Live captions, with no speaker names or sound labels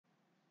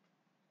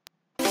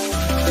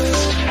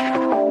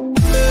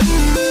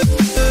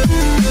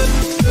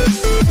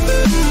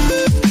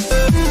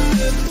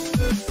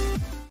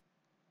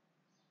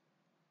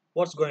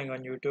What's going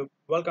on YouTube?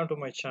 Welcome to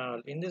my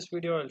channel. In this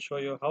video I'll show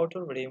you how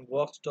to redeem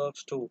Watch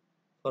Dogs 2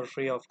 for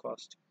free of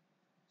cost.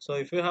 So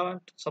if you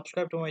haven't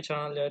subscribed to my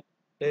channel yet,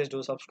 please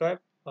do subscribe.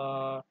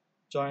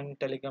 Join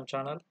Telegram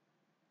channel.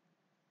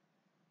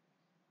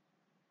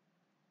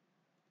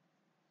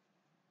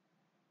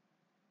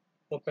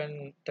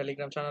 Open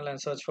Telegram channel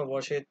and search for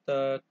Watch It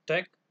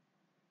Tech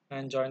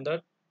and join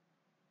that.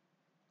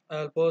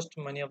 I'll post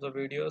many of the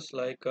videos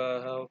like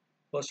I have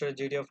posted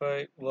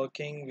GTFI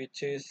working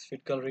which is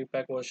physical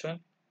repack version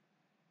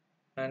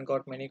and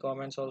got many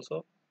comments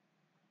also.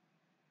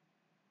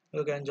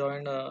 You can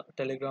join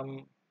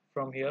Telegram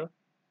from here.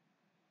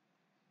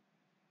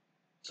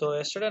 So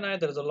yesterday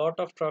night there is a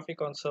lot of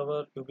traffic on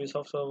server,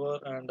 Ubisoft server,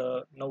 and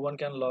no one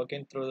can log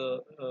in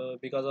through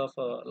because of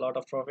a lot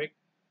of traffic.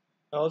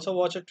 I also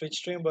watched a Twitch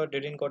stream but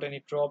didn't got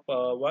any drop.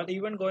 While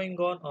even going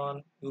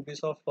on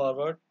Ubisoft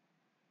forward,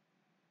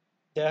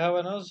 they have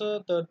announced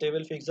that they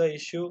will fix the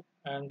issue,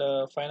 and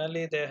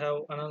finally they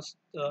have announced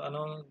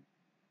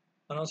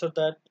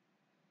that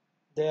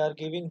they are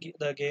giving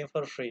the game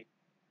for free.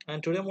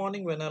 And today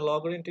morning when I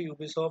logged into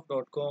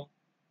Ubisoft.com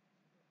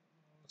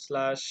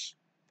slash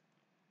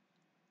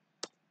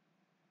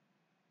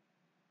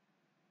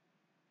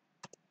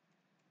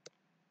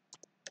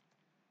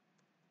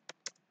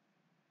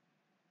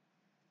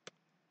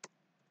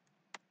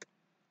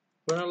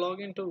when I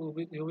log into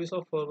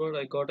Ubisoft forward,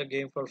 I got a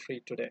game for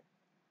free today.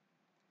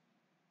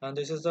 And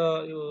this is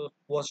the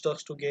Watch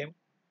Dogs 2 game.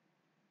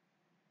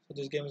 So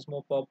this game is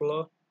more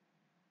popular.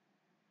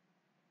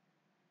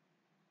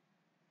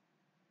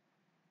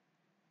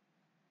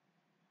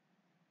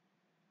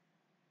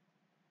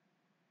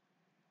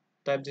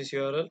 Type this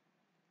URL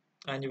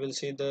and you will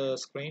see the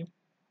screen.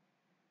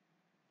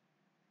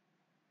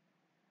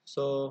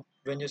 So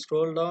when you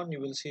scroll down,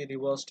 you will see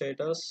reward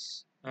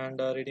status and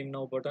redeem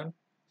now button.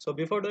 So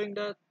before doing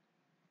that,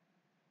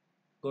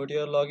 go to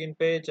your login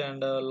page and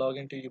log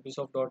into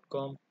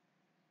ubisoft.com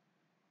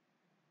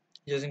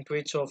using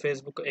Twitch or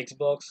Facebook,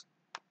 Xbox,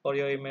 or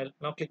your email.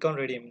 Now click on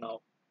redeem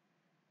now.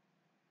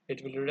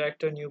 It will redirect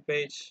to a new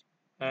page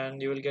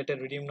and you will get a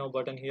redeem now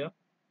button here.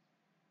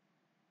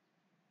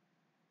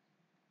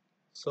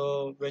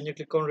 So when you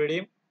click on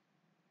redeem,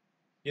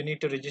 you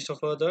need to register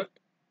for that.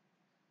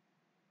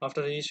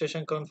 After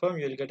registration confirm,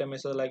 you will get a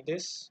message like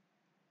this.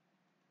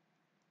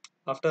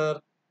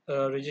 After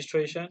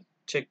registration,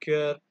 check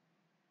your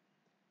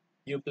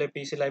Uplay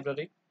PC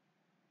library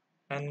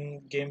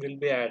and game will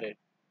be added.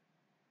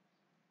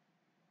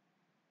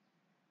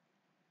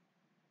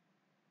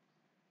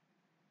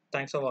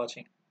 Thanks for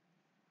watching.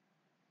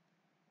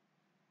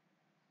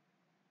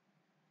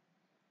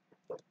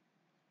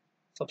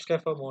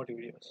 Subscribe for more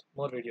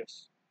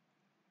videos.